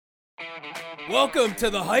Welcome to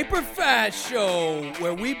the HyperFast Show,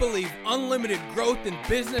 where we believe unlimited growth in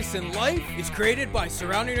business and life is created by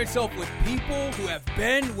surrounding yourself with people who have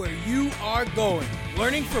been where you are going.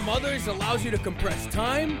 Learning from others allows you to compress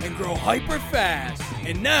time and grow hyper fast.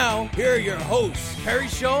 And now, here are your hosts, Keri,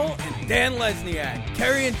 Shull, and Dan Lesniak.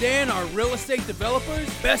 Keri and Dan are real estate developers,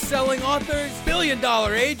 best-selling authors,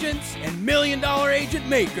 billion-dollar agents, and million-dollar agent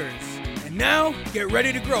makers. And now, get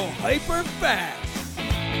ready to grow hyper fast.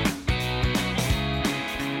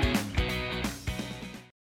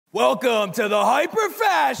 Welcome to the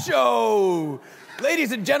HyperFast Show!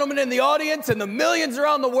 Ladies and gentlemen in the audience and the millions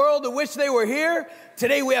around the world who wish they were here,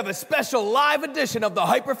 today we have a special live edition of the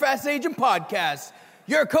HyperFast Agent Podcast.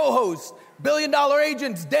 Your co-hosts, billion-dollar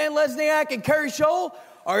agents Dan Lesniak and Keri Shull,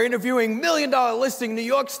 are interviewing million-dollar listing New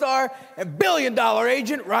York star and billion-dollar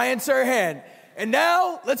agent Ryan Serhant. And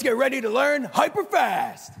now, let's get ready to learn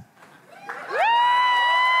HyperFast!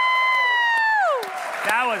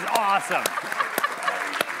 That was awesome.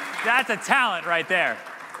 That's a talent right there.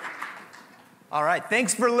 All right,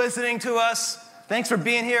 thanks for listening to us. Thanks for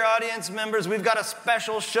being here, audience members. We've got a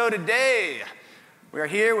special show today. We are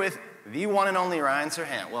here with the one and only Ryan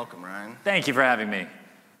Serhant. Welcome, Ryan. Thank you for having me.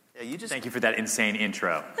 Yeah, Thank you for that insane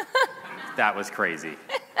intro. That was crazy.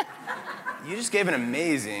 You just gave an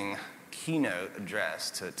amazing keynote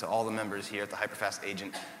address to all the members here at the HyperFast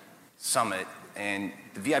Agent Summit, and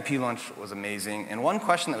the VIP lunch was amazing. And one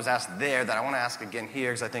question that was asked there that I want to ask again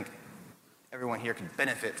here, because I think everyone here could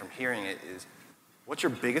benefit from hearing it, is what's your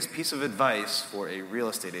biggest piece of advice for a real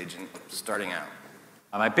estate agent starting out?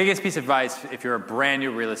 My biggest piece of advice, if you're a brand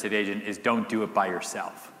new real estate agent, is don't do it by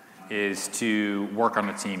yourself, is to work on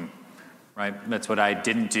a team, right? That's what I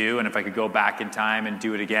didn't do, and if I could go back in time and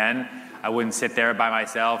do it again, I wouldn't sit there by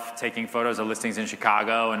myself taking photos of listings in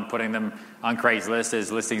Chicago and putting them on Craigslist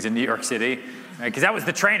as listings in New York City, because that was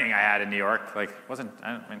the training I had in New York. I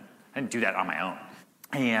didn't do that on my own.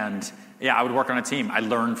 And yeah, I would work on a team. I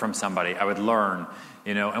learned from somebody. I would learn,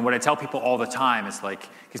 and what I tell people all the time is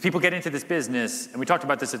because people get into this business, and we talked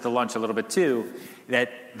about this at the lunch a little bit too,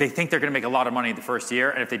 that they think they're going to make a lot of money the first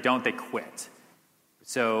year, and if they don't, they quit.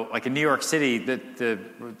 So, like in New York City,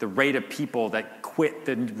 the rate of people that quit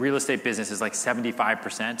the real estate business is like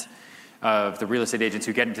 75% of the real estate agents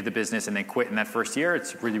who get into the business and they quit in that first year.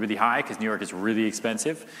 It's really, really high because New York is really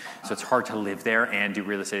expensive. So it's hard to live there and do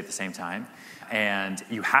real estate at the same time. And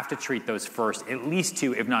you have to treat those first at least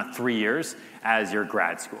 2, if not 3 years, as your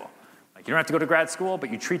grad school. You don't have to go to grad school,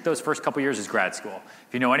 but you treat those first couple years as grad school.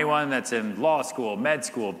 If you know anyone that's in law school, med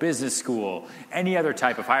school, business school, any other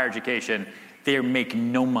type of higher education, they make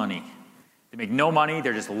no money. They make no money.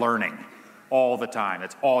 They're just learning all the time.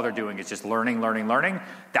 That's all they're doing is just learning.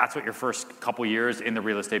 That's what your first couple years in the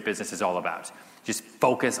real estate business is all about. Just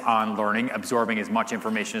focus on learning, absorbing as much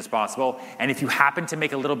information as possible. And if you happen to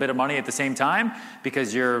make a little bit of money at the same time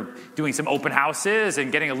because you're doing some open houses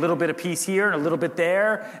and getting a little bit of piece here and a little bit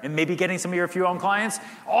there and maybe getting some of your few own clients,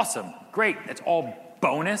 awesome, great. That's all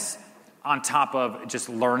bonus on top of just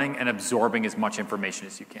learning and absorbing as much information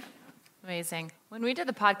as you can. Amazing. When we did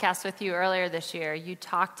the podcast with you earlier this year, you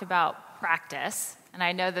talked about practice, and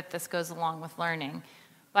I know that this goes along with learning,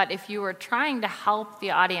 but if you were trying to help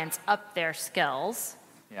the audience up their skills,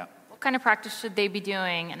 what kind of practice should they be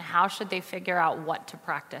doing, and how should they figure out what to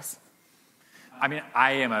practice?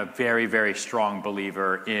 I am a very, very strong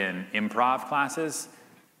believer in improv classes,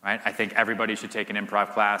 right? I think everybody should take an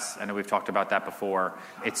improv class. I know we've talked about that before.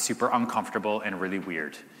 It's super uncomfortable and really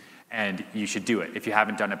weird. And you should do it if you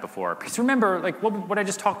haven't done it before. Because remember, what I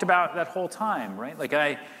just talked about that whole time,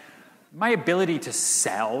 right? My ability to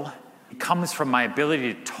sell comes from my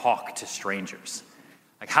ability to talk to strangers.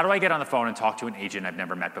 How do I get on the phone and talk to an agent I've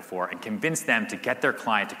never met before and convince them to get their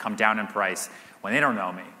client to come down in price when they don't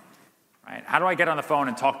know me, right? How do I get on the phone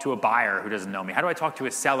and talk to a buyer who doesn't know me? How do I talk to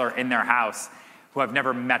a seller in their house who I've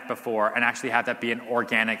never met before and actually have that be an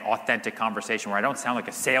organic, authentic conversation where I don't sound like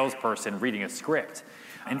a salesperson reading a script?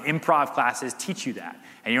 And improv classes teach you that.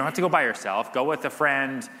 And you don't have to go by yourself. Go with a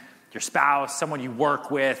friend, your spouse, someone you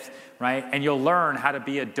work with, right? And you'll learn how to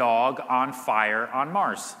be a dog on fire on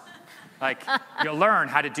Mars. You'll learn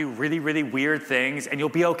how to do really, really weird things, and you'll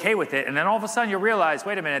be okay with it. And then all of a sudden you'll realize,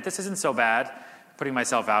 wait a minute, this isn't so bad, putting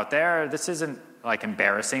myself out there. This isn't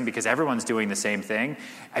embarrassing because everyone's doing the same thing.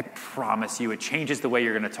 I promise you, it changes the way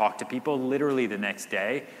you're going to talk to people literally the next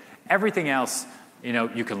day. Everything else,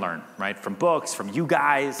 you can learn, right? From books, from you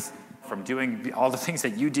guys, from doing all the things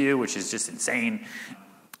that you do, which is just insane.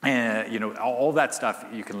 All that stuff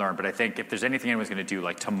you can learn. But I think if there's anything anyone's going to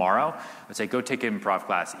do, tomorrow, I'd say go take an improv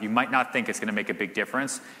class. You might not think it's going to make a big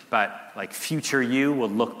difference, but future you will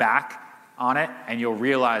look back on it, and you'll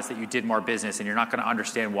realize that you did more business, and you're not going to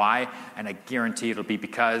understand why, and I guarantee it'll be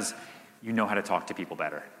because you know how to talk to people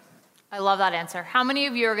better. I love that answer. How many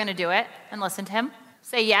of you are going to do it and listen to him?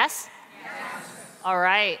 Say yes. Yes. All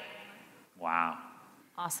right. Wow.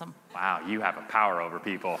 Awesome. Wow, you have a power over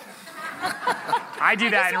people. I do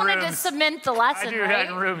that in rooms. I just wanted to cement the lesson, I do that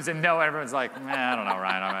in rooms, and everyone's like, I don't know,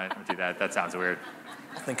 Ryan, I might do that. That sounds weird.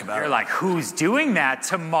 Think about it. You're like, who's doing that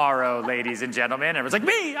tomorrow, ladies and gentlemen? Everyone's like,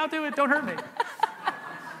 me, I'll do it, don't hurt me.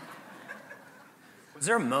 Was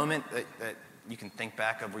there a moment that you can think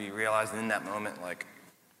back of where you realized in that moment, like,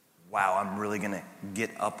 wow, I'm really going to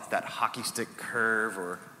get up that hockey stick curve,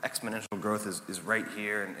 or exponential growth is right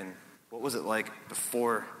here, and what was it like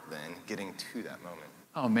before then, getting to that moment?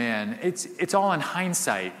 Oh man, it's all in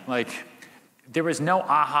hindsight. Like, there was no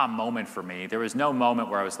aha moment for me. There was no moment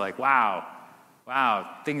where I was like, wow,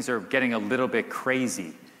 things are getting a little bit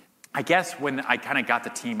crazy. I guess when I kind of got the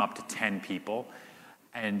team up to 10 people,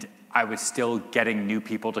 and I was still getting new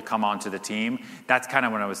people to come onto the team, that's kind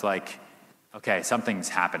of when I was like, okay, something's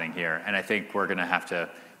happening here, and I think we're going to have to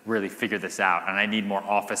really figure this out, and I need more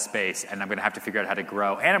office space, and I'm going to have to figure out how to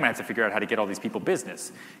grow, and I'm going to have to figure out how to get all these people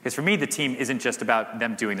business. Because for me, the team isn't just about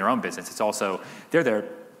them doing their own business. It's also, they're there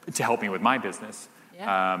to help me with my business.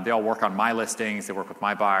 Yeah. They all work on my listings, they work with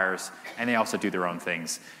my buyers, and they also do their own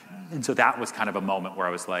things. And so that was kind of a moment where I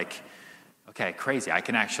was like, okay, crazy. I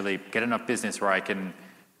can actually get enough business where I can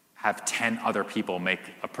have 10 other people make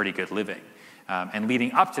a pretty good living. And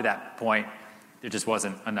leading up to that point, there just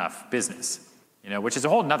wasn't enough business. Which is a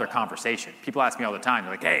whole nother conversation. People ask me all the time,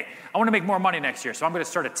 they're like, hey, I want to make more money next year, so I'm going to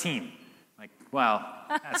start a team. Like, well,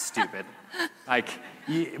 that's stupid. Like,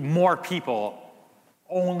 more people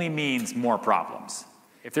only means more problems.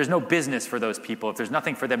 If there's no business for those people, if there's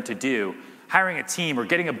nothing for them to do, hiring a team or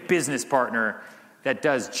getting a business partner that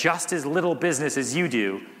does just as little business as you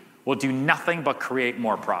do will do nothing but create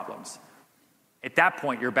more problems. At that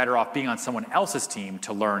point, you're better off being on someone else's team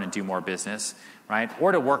to learn and do more business, right?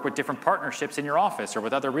 Or to work with different partnerships in your office or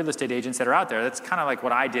with other real estate agents that are out there. That's kind of like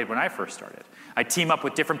what I did when I first started. I team up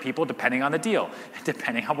with different people depending on the deal,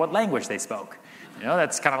 depending on what language they spoke.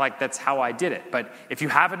 That's kind of like, that's how I did it. But if you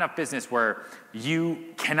have enough business where you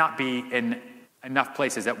cannot be in enough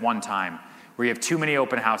places at one time, where you have too many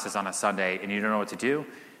open houses on a Sunday and you don't know what to do,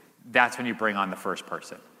 that's when you bring on the first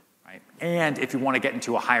person, right? And if you want to get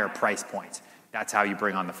into a higher price point, that's how you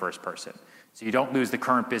bring on the first person. So you don't lose the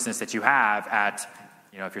current business that you have at,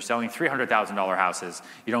 if you're selling $300,000 houses,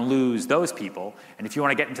 you don't lose those people. And if you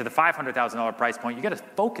want to get into the $500,000 price point, you got to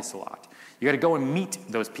focus a lot. You got to go and meet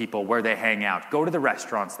those people where they hang out. Go to the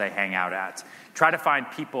restaurants they hang out at. Try to find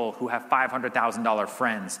people who have $500,000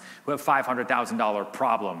 friends, who have $500,000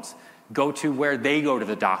 problems. Go to where they go to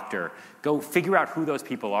the doctor. Go figure out who those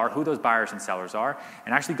people are, who those buyers and sellers are,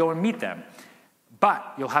 and actually go and meet them.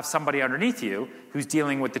 But you'll have somebody underneath you who's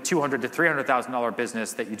dealing with the $200,000 to $300,000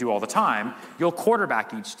 business that you do all the time. You'll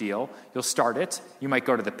quarterback each deal. You'll start it. You might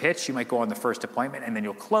go to the pitch. You might go on the first appointment, and then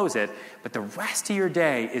you'll close it. But the rest of your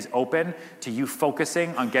day is open to you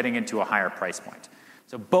focusing on getting into a higher price point.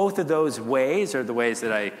 So both of those ways are the ways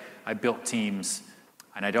that I built teams.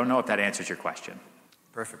 And I don't know if that answers your question.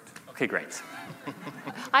 Perfect. Okay, great.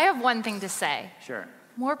 I have one thing to say. Sure.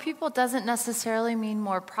 More people doesn't necessarily mean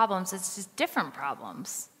more problems. It's just different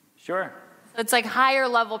problems. Sure. It's like higher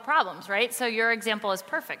level problems, right? So your example is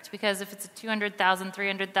perfect because if it's a $200,000,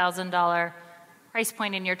 $300,000 price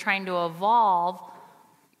point and you're trying to evolve,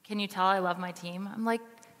 can you tell I love my team? I'm like,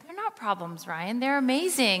 they're not problems, Ryan. They're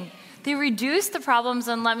amazing. They reduce the problems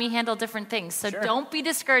and let me handle different things. So Sure. Don't be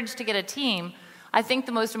discouraged to get a team. I think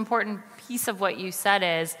the most important piece of what you said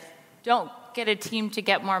is don't get a team to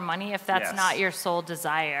get more money if that's Yes. not your sole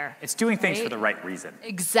desire. It's doing things right? for the right reason.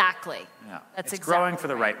 Exactly. Yeah. That's it's exactly growing for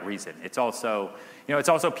the right reason. It's also, it's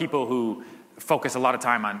also people who focus a lot of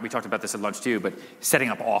time on, we talked about this at lunch too, but setting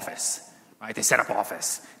up office, right? They set up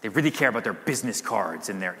office. They really care about their business cards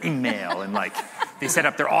and their email and they set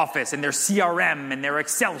up their office and their CRM and their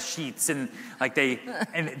Excel sheets and they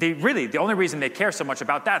really, the only reason they care so much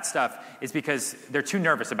about that stuff is because they're too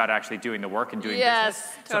nervous about actually doing the work and doing business.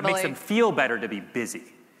 So Totally. it makes them feel better to be busy.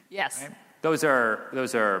 Yes. Right? Those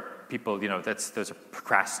are people, those are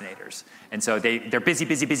procrastinators. And so they're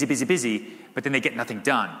busy, but then they get nothing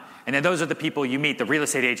done. And then those are the people you meet, the real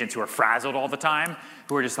estate agents who are frazzled all the time,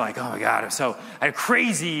 who are just like, oh my God, I had a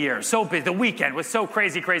crazy year, so busy, the weekend was so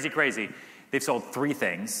crazy. They've sold 3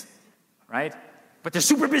 things, right? But they're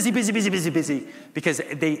super busy, because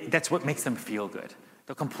that's what makes them feel good.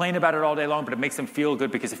 They'll complain about it all day long, but it makes them feel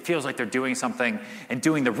good because it feels like they're doing something, and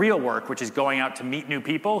doing the real work, which is going out to meet new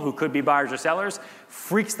people who could be buyers or sellers,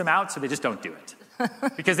 freaks them out, so they just don't do it.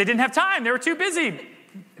 because they didn't have time. They were too busy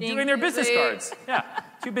doing their business cards. Yeah,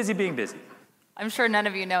 too busy being busy. I'm sure none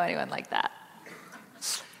of you know anyone like that.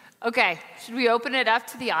 Okay, should we open it up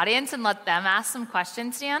to the audience and let them ask some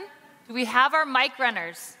questions, Dan? Do we have our mic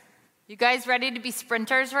runners? You guys ready to be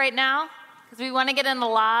sprinters right now? Because we want to get in a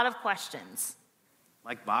lot of questions.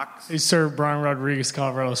 Mike Box. Hey, sir, Brian Rodriguez,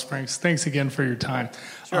 Colorado Springs. Thanks again for your time.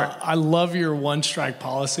 Sure. I love your one-strike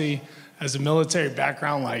policy. As a military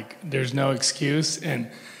background, like, there's no excuse.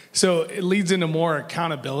 And so it leads into more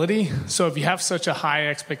accountability. So if you have such a high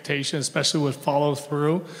expectation, especially with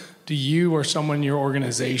follow-through, do you or someone in your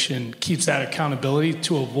organization keeps that accountability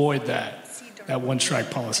to avoid that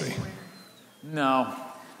one-strike policy? No.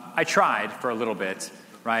 I tried for a little bit,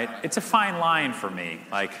 right? It's a fine line for me.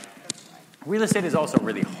 Like, real estate is also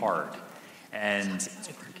really hard. And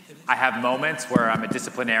I have moments where I'm a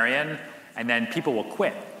disciplinarian, and then people will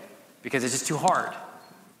quit because it's just too hard,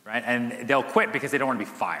 right? And they'll quit because they don't want to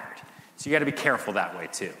be fired. So you got to be careful that way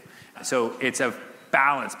too. So it's a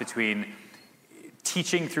balance between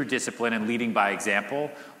teaching through discipline and leading by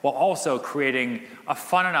example, while also creating a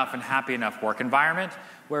fun enough and happy enough work environment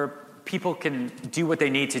where people can do what they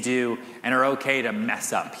need to do and are okay to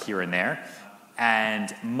mess up here and there.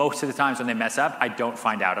 And most of the times when they mess up, I don't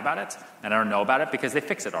find out about it, and I don't know about it because they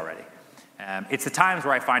fix it already. It's the times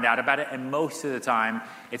where I find out about it, and most of the time,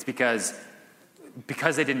 it's because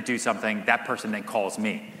they didn't do something, that person then calls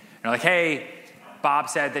me. And they're like, hey, Bob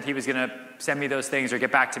said that he was going to send me those things or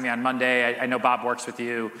get back to me on Monday. I know Bob works with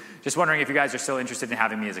you. Just wondering if you guys are still interested in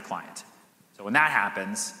having me as a client. So when that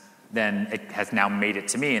happens, then it has now made it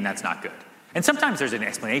to me, and that's not good. And sometimes there's an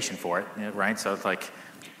explanation for it, right? So it's like,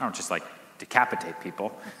 I don't just like decapitate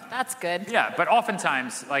people. That's good. Yeah, but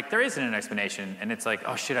oftentimes, like, there isn't an explanation, and it's like,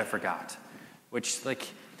 oh shit, I forgot. Which, like,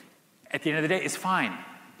 at the end of the day, is fine.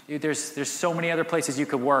 Dude, there's so many other places you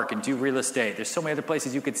could work and do real estate. There's so many other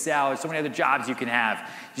places you could sell. There's so many other jobs you can have.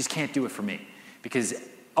 You just can't do it for me. Because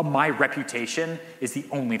my reputation is the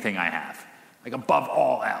only thing I have. Like, above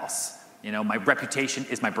all else. My reputation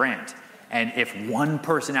is my brand. And if one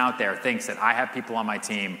person out there thinks that I have people on my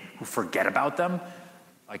team who forget about them,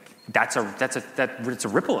 like, it's a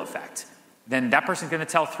ripple effect. Then that person's going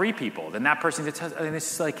to tell 3 people. Then that person going to tell. And it's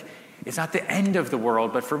just like, it's not the end of the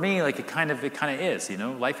world, but for me, like, it kind of is.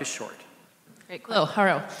 Life is short. Great. Hello,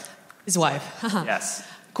 Haro, his wife. Yes.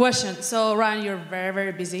 Question. So, Ryan, you're very,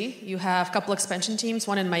 very busy. You have a couple expansion teams,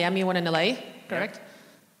 one in Miami, one in LA, correct?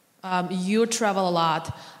 Yeah. You travel a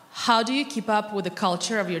lot. How do you keep up with the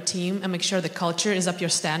culture of your team and make sure the culture is up your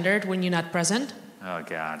standard when you're not present? Oh,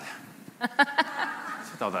 God.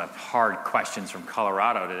 With all the hard questions from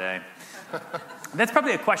Colorado today. That's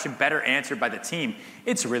probably a question better answered by the team.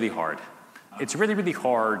 It's really hard. It's really, really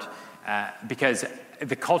hard because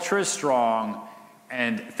the culture is strong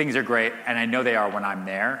and things are great, and I know they are when I'm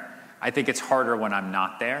there. I think it's harder when I'm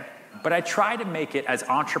not there. But I try to make it as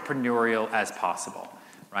entrepreneurial as possible,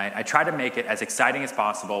 right? I try to make it as exciting as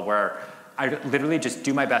possible where I literally just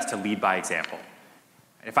do my best to lead by example.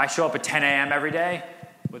 If I show up at 10 a.m. every day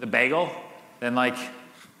with a bagel, then, like,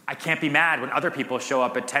 I can't be mad when other people show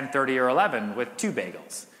up at 10:30 or 11 with 2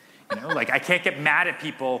 bagels. Like, I can't get mad at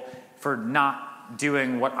people for not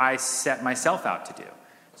doing what I set myself out to do.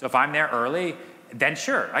 So if I'm there early, then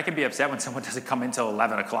sure, I can be upset when someone doesn't come in till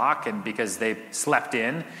 11 o'clock and because they slept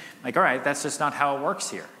in. Like, all right, that's just not how it works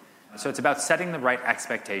here. So it's about setting the right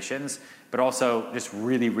expectations, but also just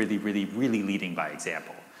really, really, really, really leading by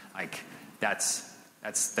example. Like, that's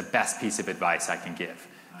the best piece of advice I can give.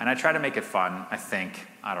 And I try to make it fun, I think.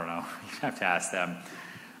 I don't know. You have to ask them.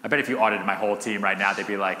 I bet if you audited my whole team right now, they'd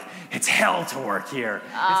be like, it's hell to work here.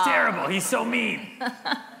 It's terrible. He's so mean.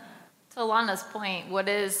 To Lana's point, what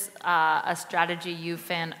is a strategy you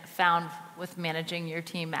found with managing your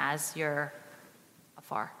team as you're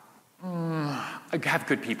afar? I have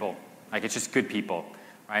good people. Like, it's just good people,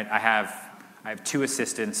 right? I have 2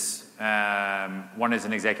 assistants. One is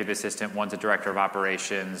an executive assistant, one's a director of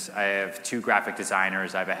operations. I have 2 graphic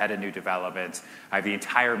designers. I have a head of new development. I have the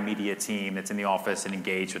entire media team that's in the office and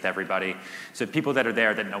engaged with everybody. So people that are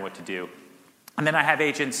there that know what to do. And then I have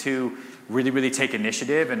agents who really, really take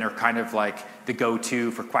initiative and are kind of like the go-to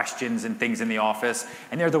for questions and things in the office.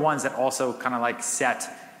 And they're the ones that also kind of like set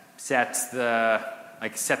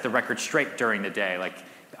the record straight during the day. Like,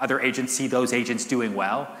 other agents see those agents doing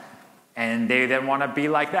well, and they then want to be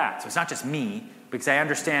like that. So it's not just me, because I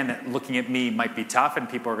understand that looking at me might be tough, and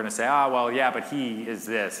people are going to say, oh, well, yeah, but he is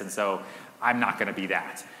this, and so I'm not going to be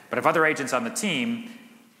that. But if other agents on the team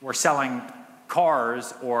were selling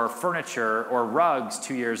cars or furniture or rugs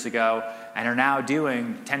 2 years ago and are now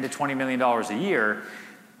doing $10 to $20 million a year,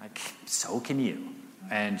 like, so can you.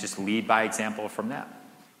 and just lead by example from them.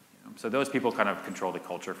 So those people kind of control the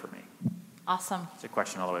culture for me. Awesome. It's a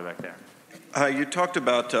question all the way back there. You talked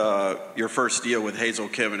about your first deal with Hazel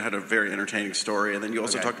Kim and had a very entertaining story, and then you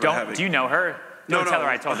also talked about having... Do you know her? No, tell her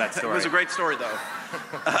I told that story. It was a great story, though.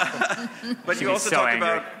 But you also talked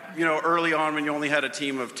about, early on when you only had a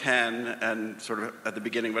team of 10 and sort of at the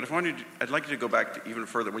beginning. But I'd like you to go back to even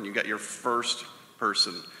further when you got your first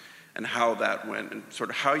person and how that went and sort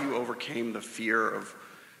of how you overcame the fear of,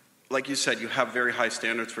 like you said, you have very high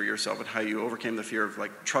standards for yourself, and how you overcame the fear of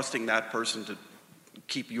like trusting that person to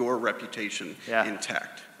keep your reputation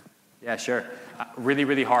intact. Yeah, sure. Really,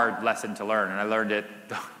 really hard lesson to learn, and I learned it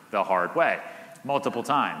the hard way, multiple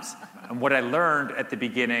times. And what I learned at the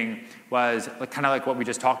beginning was kind of like what we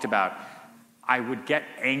just talked about. I would get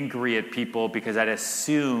angry at people because I'd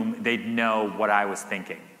assume they'd know what I was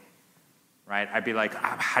thinking, right? I'd be like,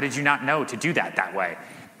 how did you not know to do that way?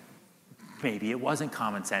 Maybe it wasn't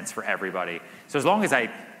common sense for everybody. So as long as I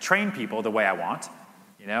train people the way I want,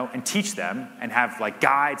 and teach them and have like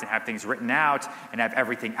guides and have things written out and have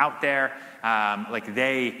everything out there,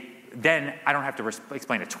 then I don't have to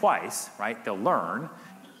explain it twice, right? They'll learn.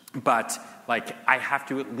 But I have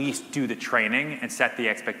to at least do the training and set the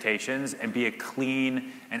expectations and be a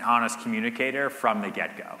clean and honest communicator from the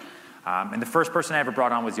get-go. And the first person I ever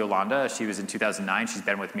brought on was Yolanda. She was in 2009. She's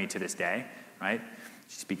been with me to this day, right?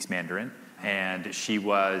 She speaks Mandarin. And she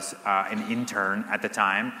was an intern at the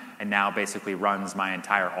time and now basically runs my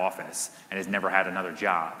entire office and has never had another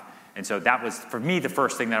job. And so that was, for me, the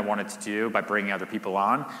first thing that I wanted to do by bringing other people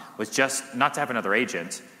on was just not to have another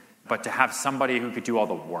agent, but to have somebody who could do all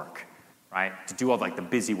the work, right? To do all the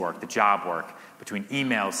busy work, the job work, between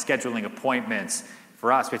emails, scheduling appointments.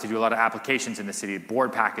 For us, we have to do a lot of applications in the city,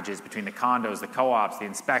 board packages between the condos, the co-ops, the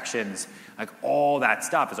inspections, all that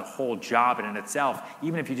stuff is a whole job in itself,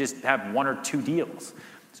 even if you just have one or two deals.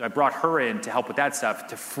 So I brought her in to help with that stuff,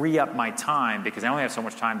 to free up my time, because I only have so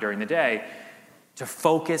much time during the day, to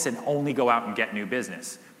focus and only go out and get new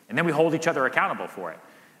business. And then we hold each other accountable for it.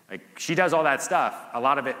 She does all that stuff, a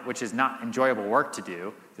lot of it which is not enjoyable work to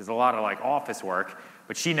do. There's a lot of office work,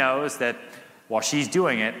 but she knows that while she's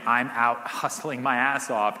doing it, I'm out hustling my ass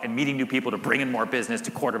off and meeting new people to bring in more business,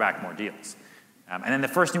 to quarterback more deals. And then the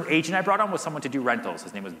first new agent I brought on was someone to do rentals.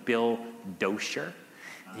 His name was Bill Dosher.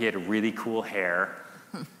 He had really cool hair,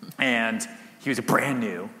 and he was brand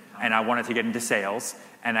new, and I wanted to get into sales,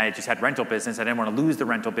 and I just had rental business. I didn't want to lose the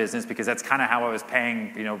rental business because that's kind of how I was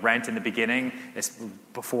paying rent in the beginning,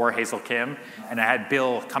 before Hazel Kim, and I had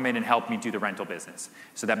Bill come in and help me do the rental business,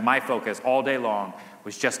 so that my focus all day long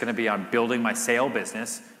was just going to be on building my sale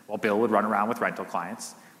business, while Bill would run around with rental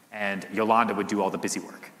clients, and Yolanda would do all the busy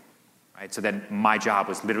work, right? So then my job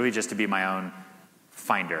was literally just to be my own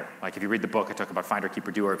finder. If you read the book, I talk about finder,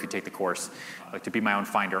 keeper, doer. If you take the course, to be my own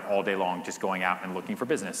finder all day long, just going out and looking for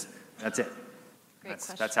business. That's it.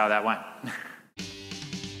 That's how that went.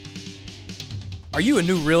 Are you a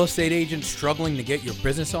new real estate agent struggling to get your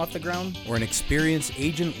business off the ground? Or an experienced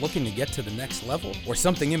agent looking to get to the next level? Or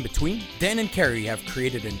something in between? Dan and Keri have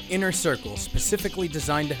created an inner circle specifically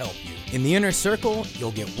designed to help you. In the inner circle,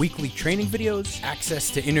 you'll get weekly training videos, access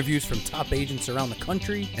to interviews from top agents around the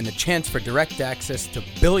country, and the chance for direct access to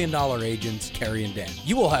billion-dollar agents, Keri and Dan.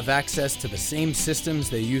 You will have access to the same systems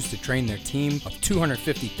they use to train their team of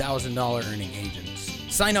 $250,000 earning agents.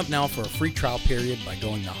 Sign up now for a free trial period by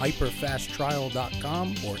going to hyperfasttrial.com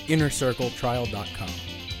or innercircletrial.com.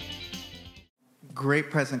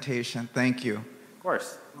 Great presentation. Thank you. Of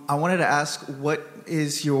course. I wanted to ask, what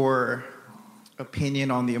is your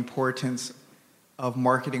opinion on the importance of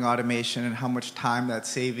marketing automation and how much time that's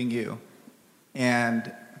saving you,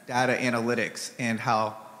 and data analytics, and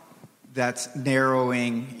how that's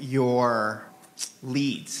narrowing your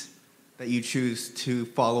leads that you choose to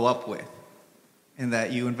follow up with, and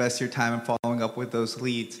that you invest your time in following up with those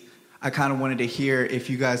leads? I kind of wanted to hear if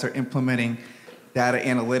you guys are implementing data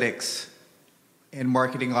analytics and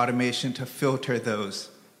marketing automation to filter those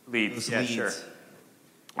leads. Yeah, sure.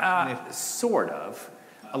 Sort of.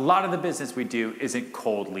 A lot of the business we do isn't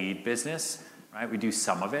cold lead business, right? We do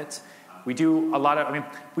some of it. We do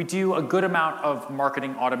we do a good amount of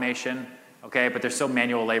marketing automation, okay, but there's still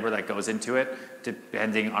manual labor that goes into it,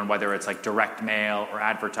 depending on whether it's direct mail or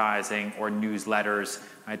advertising or newsletters,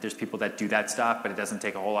 right? There's people that do that stuff, but it doesn't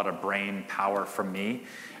take a whole lot of brain power from me.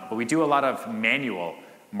 But we do a lot of manual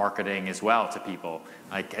marketing as well to people.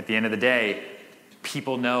 At the end of the day,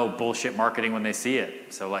 people know bullshit marketing when they see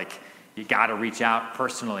it. So you got to reach out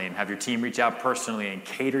personally and have your team reach out personally and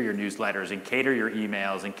cater your newsletters and cater your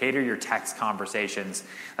emails and cater your text conversations.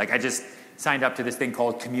 I just signed up to this thing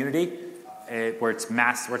called Community. where it's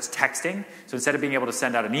texting. So instead of being able to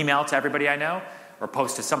send out an email to everybody I know or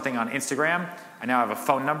post to something on Instagram, I now have a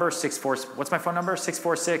phone number, what's my phone number?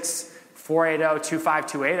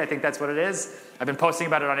 646-480-2528. I think that's what it is. I've been posting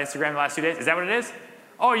about it on Instagram the last 2 days. Is that what it is?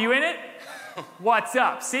 Oh, are you in it? What's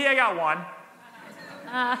up? See, I got one.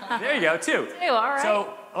 There you go, two. All right.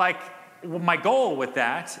 So, my goal with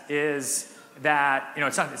that is that,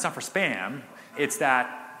 it's not for spam. It's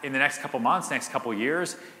that in the next couple months, next couple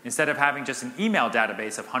years, instead of having just an email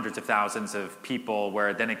database of hundreds of thousands of people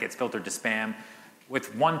where then it gets filtered to spam,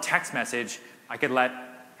 with one text message, I could let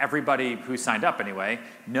everybody who signed up anyway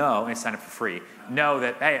know, and signed up for free, know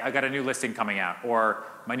that, hey, I got a new listing coming out, or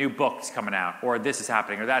my new book's coming out, or this is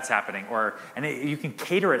happening, or that's happening, you can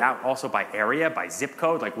cater it out also by area, by zip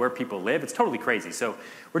code, like where people live. It's totally crazy. So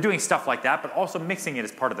we're doing stuff like that, but also mixing it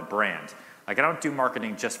as part of the brand. Like, I don't do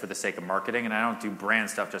marketing just for the sake of marketing, and I don't do brand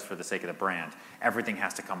stuff just for the sake of the brand. Everything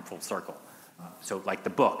has to come full circle. So like the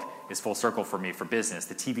book is full circle for me for business.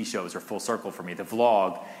 The TV shows are full circle for me. The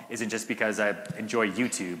vlog isn't just because I enjoy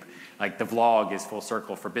YouTube. Like, the vlog is full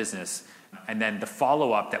circle for business. And then the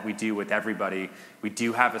follow-up that we do with everybody, we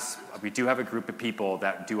do have a group of people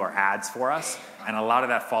that do our ads for us. And a lot of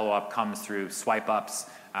that follow-up comes through swipe-ups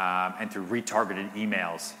and through retargeted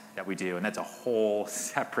emails that we do. And that's a whole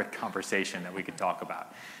separate conversation that we could talk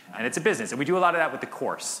about. And it's a business. And we do a lot of that with the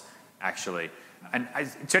course, actually. And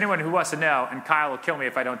to anyone who wants to know, and Kyle will kill me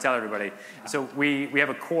if I don't tell everybody, so we have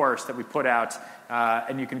a course that we put out,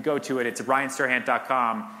 and you can go to it. It's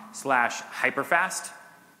ryanserhant.com/hyperfast,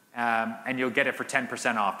 and you'll get it for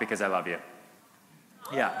 10% off because I love you.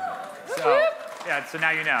 Yeah. So now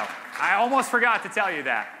you know. I almost forgot to tell you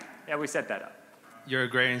that. Yeah, we set that up. You're a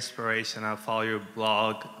great inspiration. I follow your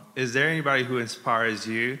blog. Is there anybody who inspires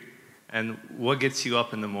you? And what gets you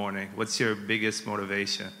up in the morning? What's your biggest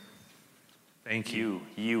motivation? Thank you.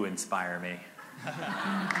 You inspire me.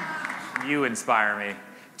 You inspire me.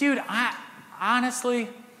 Dude, I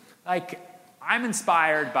honestly, I'm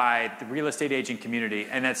inspired by the real estate agent community,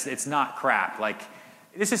 and it's not crap.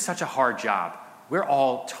 This is such a hard job. We're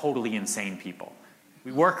all totally insane people.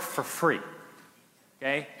 We work for free.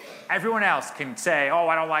 Okay? Everyone else can say, oh,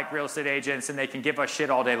 I don't like real estate agents, and they can give us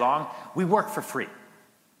shit all day long. We work for free.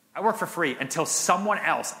 I work for free until someone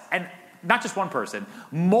else, and not just one person,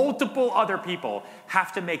 multiple other people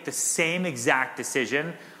have to make the same exact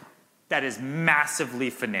decision that is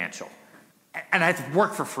massively financial. And I have to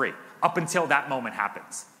work for free up until that moment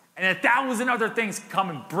happens. And 1,000 other things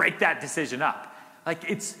come and break that decision up.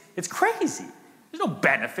 It's crazy. There's no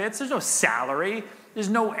benefits, there's no salary, there's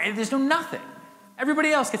no nothing.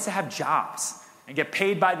 Everybody else gets to have jobs and get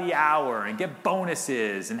paid by the hour and get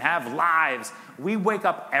bonuses and have lives. We wake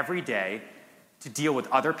up every day to deal with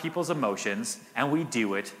other people's emotions, and we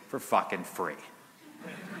do it for fucking free.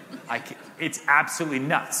 It's absolutely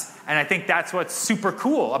nuts. And I think that's what's super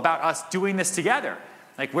cool about us doing this together.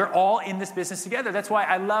 We're all in this business together. That's why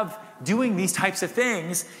I love doing these types of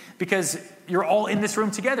things, because you're all in this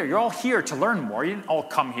room together. You're all here to learn more. You didn't all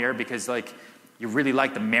come here because you really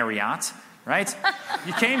like the Marriott, right?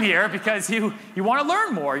 You came here because you want to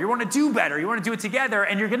learn more. You want to do better. You want to do it together,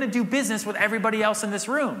 and you're going to do business with everybody else in this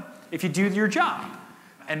room if you do your job.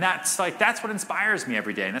 And that's what inspires me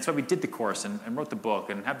every day. And that's why we did the course and wrote the book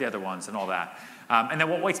and have the other ones and all that. And then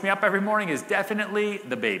what wakes me up every morning is definitely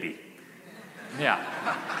the baby. Yeah.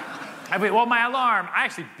 My alarm, I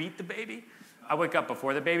actually beat the baby. I wake up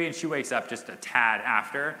before the baby, and she wakes up just a tad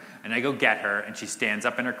after, and I go get her, and she stands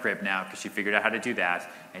up in her crib now because she figured out how to do that,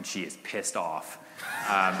 and she is pissed off.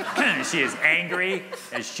 She is angry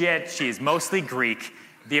as shit. She is mostly Greek.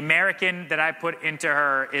 The American that I put into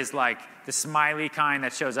her is the smiley kind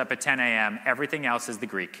that shows up at 10 a.m. Everything else is the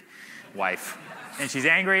Greek wife. And she's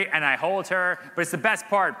angry, and I hold her. But it's the best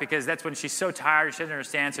part, because that's when she's so tired, she doesn't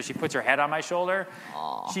understand, so she puts her head on my shoulder.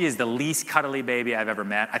 Aww. She is the least cuddly baby I've ever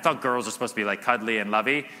met. I thought girls are supposed to be cuddly and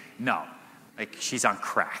lovey. No. She's on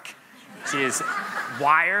crack. She is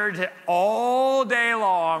wired all day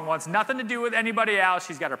long, wants nothing to do with anybody else.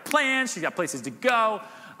 She's got her plans, she's got places to go.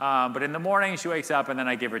 But in the morning, she wakes up, and then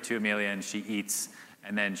I give her to Amelia, and she eats,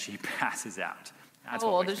 and then she passes out. That's How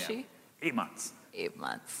old is she? 8 months. 8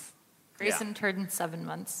 months. Grayson turned 7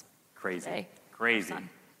 months. Crazy. Today. Crazy.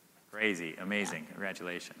 Crazy. Amazing. Yeah.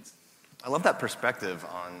 Congratulations. I love that perspective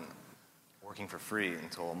on working for free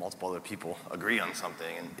until multiple other people agree on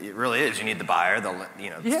something. And it really is. You need the buyer, the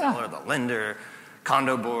seller, the lender,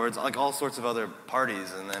 condo boards, all sorts of other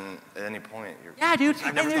parties. And then at any point, you're... Yeah, dude.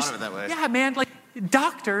 I've never thought of it that way. Yeah, man.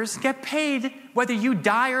 Doctors get paid whether you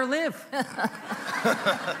die or live.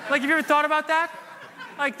 Have you ever thought about that?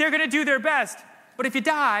 They're going to do their best. But if you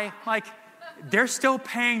die, they're still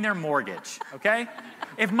paying their mortgage, okay?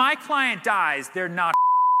 If my client dies, they're not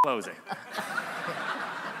closing.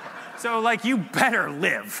 So, like, you better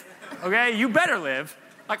live, okay? You better live.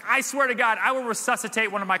 Like, I swear to God, I will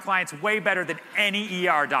resuscitate one of my clients way better than any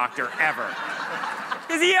ER doctor ever.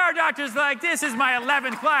 Because the ER doctor's like, this is my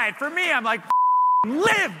 11th client. For me, I'm like,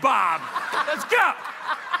 live, Bob. Let's go.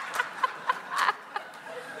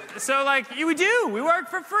 So, like, we work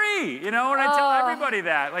for free, you know, and I tell everybody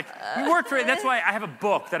that. Like, we work for, that's why I have a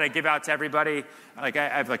book that I give out to everybody. Like, I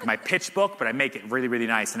have, like, my pitch book, but I make it really, really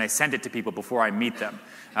nice, and I send it to people before I meet them.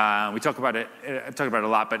 We talk about it a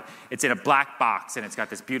lot, but it's in a black box, and it's got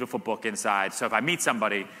this beautiful book inside. So if I meet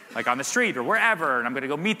somebody, like, on the street or wherever, and I'm going to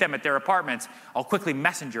go meet them at their apartments, I'll quickly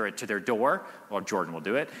messenger it to their door. Well, Jordan will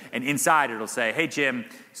do it. And inside, it'll say, hey, Jim,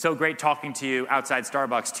 so great talking to you outside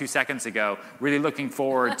Starbucks 2 seconds ago. Really looking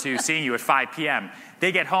forward to seeing you at 5 p.m.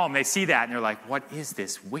 They get home, they see that, and they're like, what is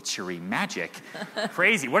this witchery magic?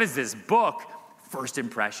 Crazy. What is this book? First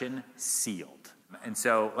impression, sealed. And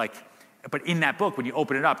so, like, but in that book, when you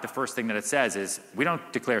open it up, the first thing that it says is, we don't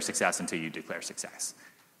declare success until you declare success.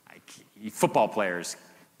 Like, football players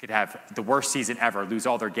could have the worst season ever, lose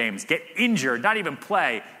all their games, get injured, not even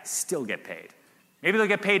play, still get paid. Maybe they'll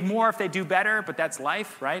get paid more if they do better, but that's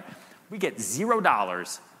life, right? We get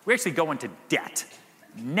 $0. We actually go into debt,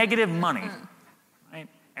 negative money, right?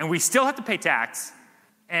 And we still have to pay tax,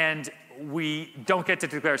 and we don't get to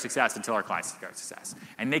declare success until our clients declare success.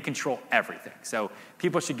 And they control everything. So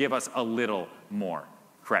people should give us a little more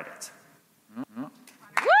credit. Mm-hmm.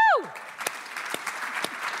 Woo!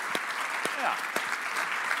 Yeah.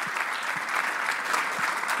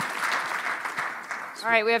 All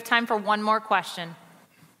right, we have time for one more question.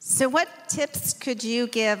 So what tips could you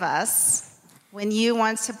give us when you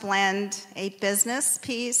want to blend a business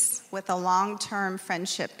piece with a long-term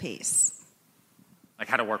friendship piece? Like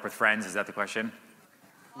how to work with friends, is that the question?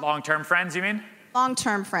 Long-term friends, you mean?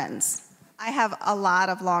 Long-term friends. I have a lot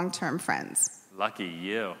of long-term friends. Lucky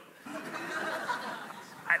you.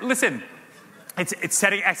 Listen, it's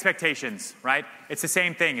setting expectations, right? It's the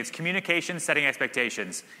same thing. It's communication, setting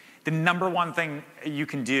expectations. The number one thing you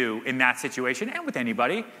can do in that situation, and with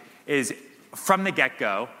anybody, is from the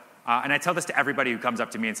get-go, and I tell this to everybody who comes up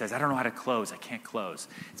to me and says, I don't know how to close, I can't close.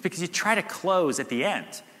 It's because you try to close at the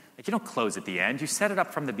end. Like, you don't close at the end. You set it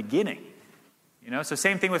up from the beginning. You know, so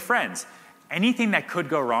same thing with friends. Anything that could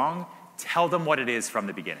go wrong, tell them what it is from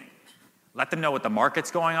the beginning. Let them know what the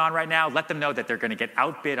market's going on right now. Let them know that they're going to get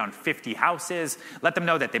outbid on 50 houses. Let them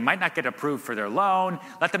know that they might not get approved for their loan.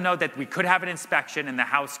 Let them know that we could have an inspection and the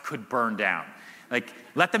house could burn down. Like,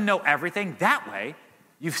 let them know everything. That way,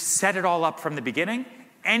 you've set it all up from the beginning.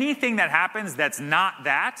 Anything that happens that's not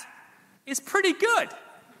that is pretty good.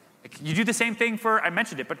 Like, you do the same thing for, I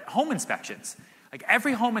mentioned it, but home inspections. Like,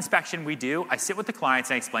 every home inspection we do, I sit with the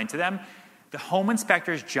clients and I explain to them, the home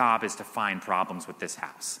inspector's job is to find problems with this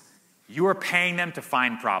house. You are paying them to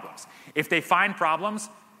find problems. If they find problems,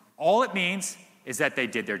 all it means is that they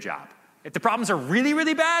did their job. If the problems are really,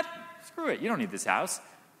 really bad, screw it, you don't need this house.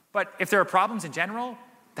 But if there are problems in general,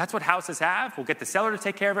 that's what houses have. We'll get the seller to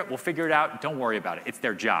take care of it. We'll figure it out. Don't worry about it. It's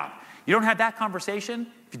their job. You don't have that conversation.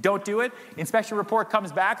 If you don't do it, inspection report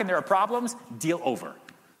comes back and there are problems, deal over.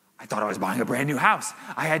 I thought I was buying a brand new house.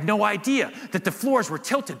 I had no idea that the floors were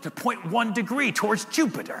tilted to 0.1 degree towards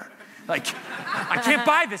Jupiter. Like, I can't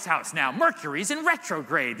buy this house now. Mercury's in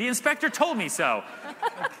retrograde. The inspector told me so.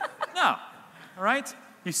 Like, no, all right?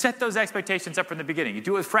 You set those expectations up from the beginning. You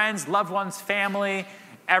do it with friends, loved ones, family,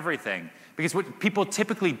 everything. Because what people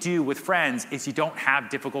typically do with friends is you don't have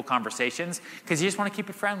difficult conversations because you just want to keep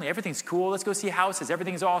it friendly. Everything's cool. Let's go see houses.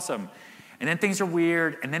 Everything's awesome. And then things are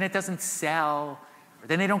weird, and then it doesn't sell. Or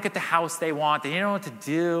then they don't get the house they want. Then you don't know what to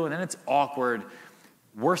do, and then it's awkward.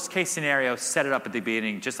 Worst case scenario, set it up at the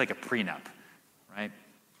beginning, just like a prenup, right?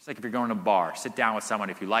 Just like if you're going to a bar, sit down with someone.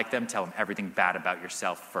 If you like them, tell them everything bad about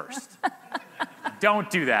yourself first. Don't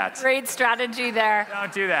do that. Great strategy there.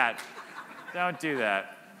 Don't do that. Don't do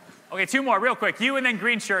that. Okay, two more real quick. You and then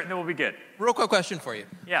green shirt, and then we'll be good. Real quick question for you.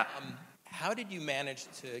 Yeah. How did you manage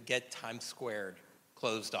to get Times Square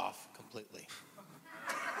closed off completely?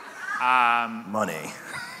 Money.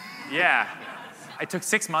 Yeah. It took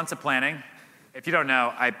 6 months of planning. If you don't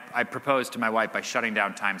know, I proposed to my wife by shutting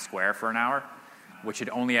down Times Square for an hour, which had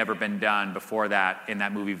only ever been done before that in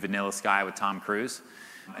that movie Vanilla Sky with Tom Cruise.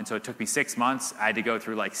 And so it took me 6 months. I had to go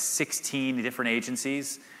through like 16 different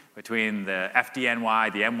agencies between the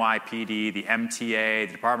FDNY, the NYPD, the MTA,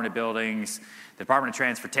 the Department of Buildings, the Department of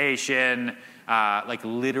Transportation, like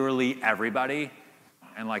literally everybody,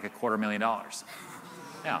 and like $250,000.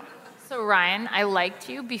 Yeah. So Ryan, I liked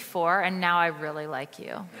you before, and now I really like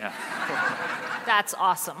you. Yeah. That's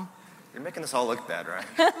awesome. You're making this all look bad, right?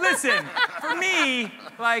 Listen, for me,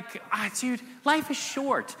 like, dude, life is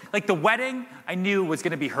short. Like, the wedding, I knew was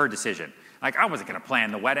going to be her decision. Like, I wasn't going to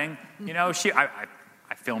plan the wedding. You know, I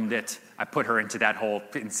filmed it. I put her into that whole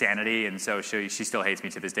insanity, and so she still hates me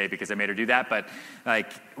to this day because I made her do that. But,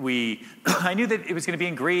 like, I knew that it was going to be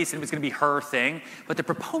in Greece, and it was going to be her thing. But the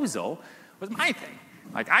proposal was my thing.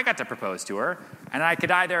 Like, I got to propose to her, and I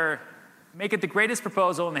could either make it the greatest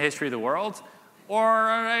proposal in the history of the world, or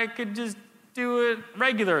I could just do it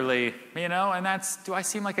regularly, you know? And do I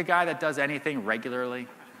seem like a guy that does anything regularly?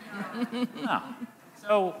 No.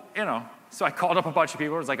 So, you know, so I called up a bunch of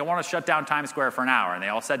people. I was like, I want to shut down Times Square for an hour. And they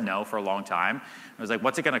all said no for a long time. I was like,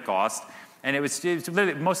 what's it going to cost? And it was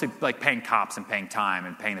literally mostly like paying cops and paying time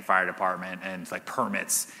and paying the fire department and like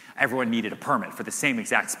permits. Everyone needed a permit for the same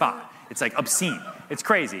exact spot. It's like obscene. It's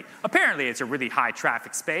crazy. Apparently, it's a really high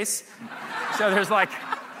traffic space. So there's a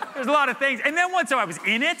lot of things. And then once I was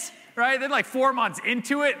in it, right, then like 4 months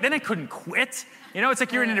into it, then I couldn't quit. You know, it's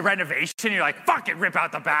like you're in a renovation, you're like, fuck it, rip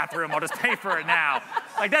out the bathroom, I'll just pay for it now.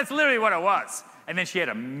 Like, that's literally what it was. And then she had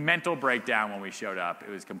a mental breakdown when we showed up. It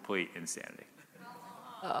was complete insanity.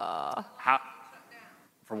 For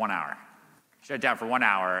 1 hour. Shut down for 1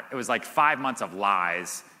 hour. It was like 5 months of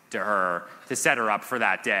lies to her to set her up for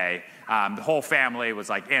that day. The whole family was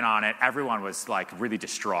like in on it. Everyone was like really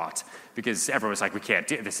distraught because everyone was like, we can't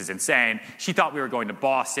do this, is insane. She thought we were going to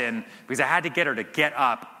Boston because I had to get her to get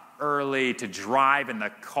up early to drive in the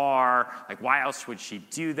car. Like, why else would she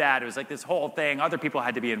do that? It was like this whole thing. Other people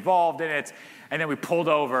had to be involved in it. And then we pulled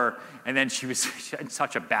over, and then she was in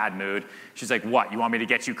such a bad mood. She's like, what, you want me to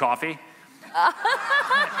get you coffee?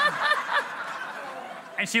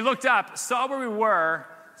 And she looked up, saw where we were,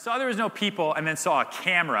 saw there was no people, and then saw a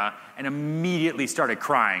camera and immediately started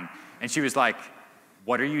crying. And she was like,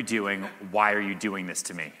 what are you doing? Why are you doing this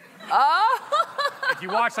to me? If you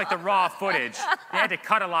watch like the raw footage, they had to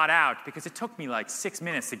cut a lot out because it took me like 6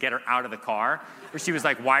 minutes to get her out of the car, where she was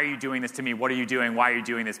like, why are you doing this to me? What are you doing? Why are you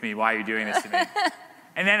doing this to me? Why are you doing this to me?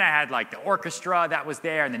 And then I had like the orchestra that was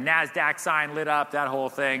there and the NASDAQ sign lit up, that whole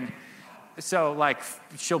thing. So like,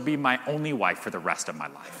 she'll be my only wife for the rest of my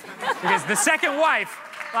life. Because the second wife,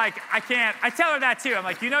 like, I tell her that too. I'm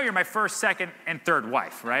like, you know, you're my first, second, and third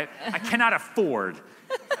wife, right? I cannot afford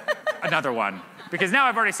another one. Because now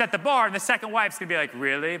I've already set the bar, and the second wife's gonna be like,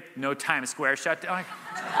 really? No Times Square shut down? Like,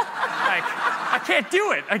 I can't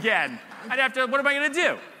do it again. I'd have to, what am I gonna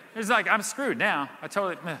do? It's like, I'm screwed now.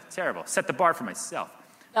 Terrible. Set the bar for myself.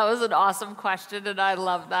 That was an awesome question, and I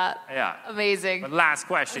love that. Yeah. Amazing. But last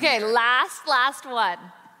question. Okay, last one.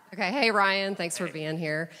 Okay, hey, Ryan, thanks for being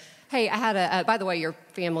here. Hey, I had by the way, your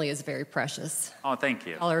family is very precious. Oh, thank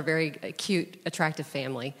you. Y'all are a very cute, attractive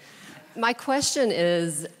family. My question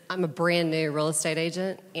is, I'm a brand new real estate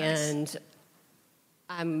agent, and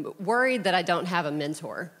I'm worried that I don't have a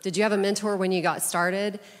mentor. Did you have a mentor when you got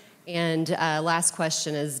started? And last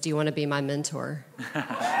question is, do you want to be my mentor?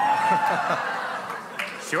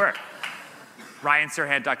 Sure.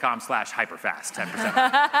 RyanSerhant.com/hyperfast,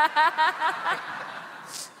 10%.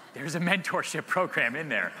 There's a mentorship program in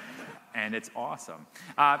there, and it's awesome.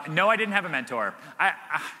 No, I didn't have a mentor.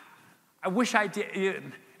 I wish I did.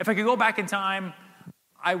 If I could go back in time,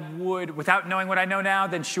 I would, without knowing what I know now,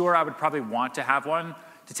 then sure, I would probably want to have one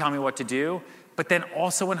to tell me what to do. But then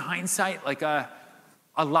also in hindsight, like a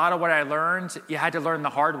lot of what I learned, you had to learn the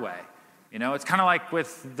hard way. You know, it's kind of like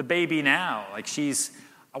with the baby now. Like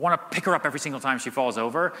I want to pick her up every single time she falls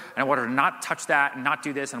over, and I want her to not touch that and not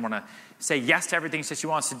do this, and I want to say yes to everything that she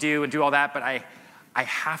wants to do and do all that, but I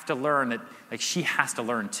have to learn that, like, she has to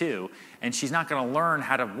learn too, and she's not going to learn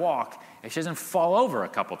how to walk if she doesn't fall over a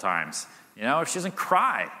couple times, you know, if she doesn't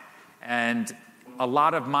cry. And a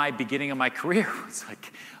lot of my beginning of my career was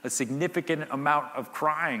like a significant amount of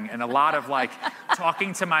crying and a lot of like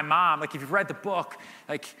talking to my mom. Like, if you've read the book,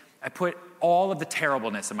 like, I put all of the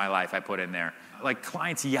terribleness in my life I put in there. Like,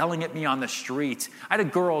 clients yelling at me on the street. I had a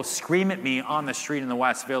girl scream at me on the street in the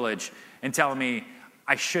West Village and tell me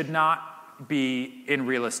I should not be in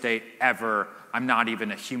real estate ever. I'm not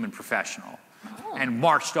even a human professional. And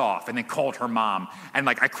marched off and then called her mom. And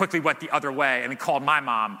like, I quickly went the other way and then called my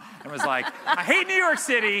mom and was like, I hate New York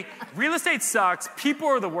City. Real estate sucks. People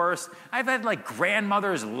are the worst. I've had like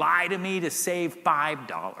grandmothers lie to me to save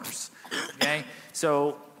 $5. Okay?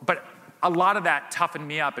 So, but a lot of that toughened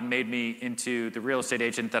me up and made me into the real estate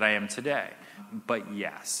agent that I am today. But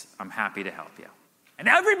yes, I'm happy to help you. And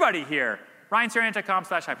everybody here,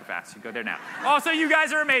 RyanSerhant.com/hyperfast. You go there now. Also, you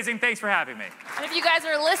guys are amazing. Thanks for having me. And if you guys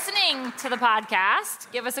are listening to the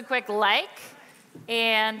podcast, give us a quick like,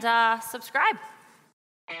 and subscribe.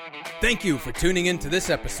 Thank you for tuning in to this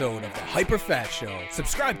episode of the HyperFast Show.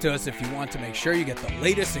 Subscribe to us if you want to make sure you get the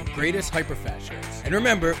latest and greatest HyperFast shows. And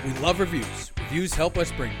remember, we love reviews. Reviews help us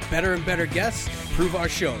bring better and better guests and improve our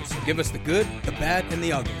shows. So give us the good, the bad, and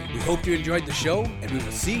the ugly. We hope you enjoyed the show, and we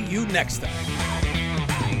will see you next time.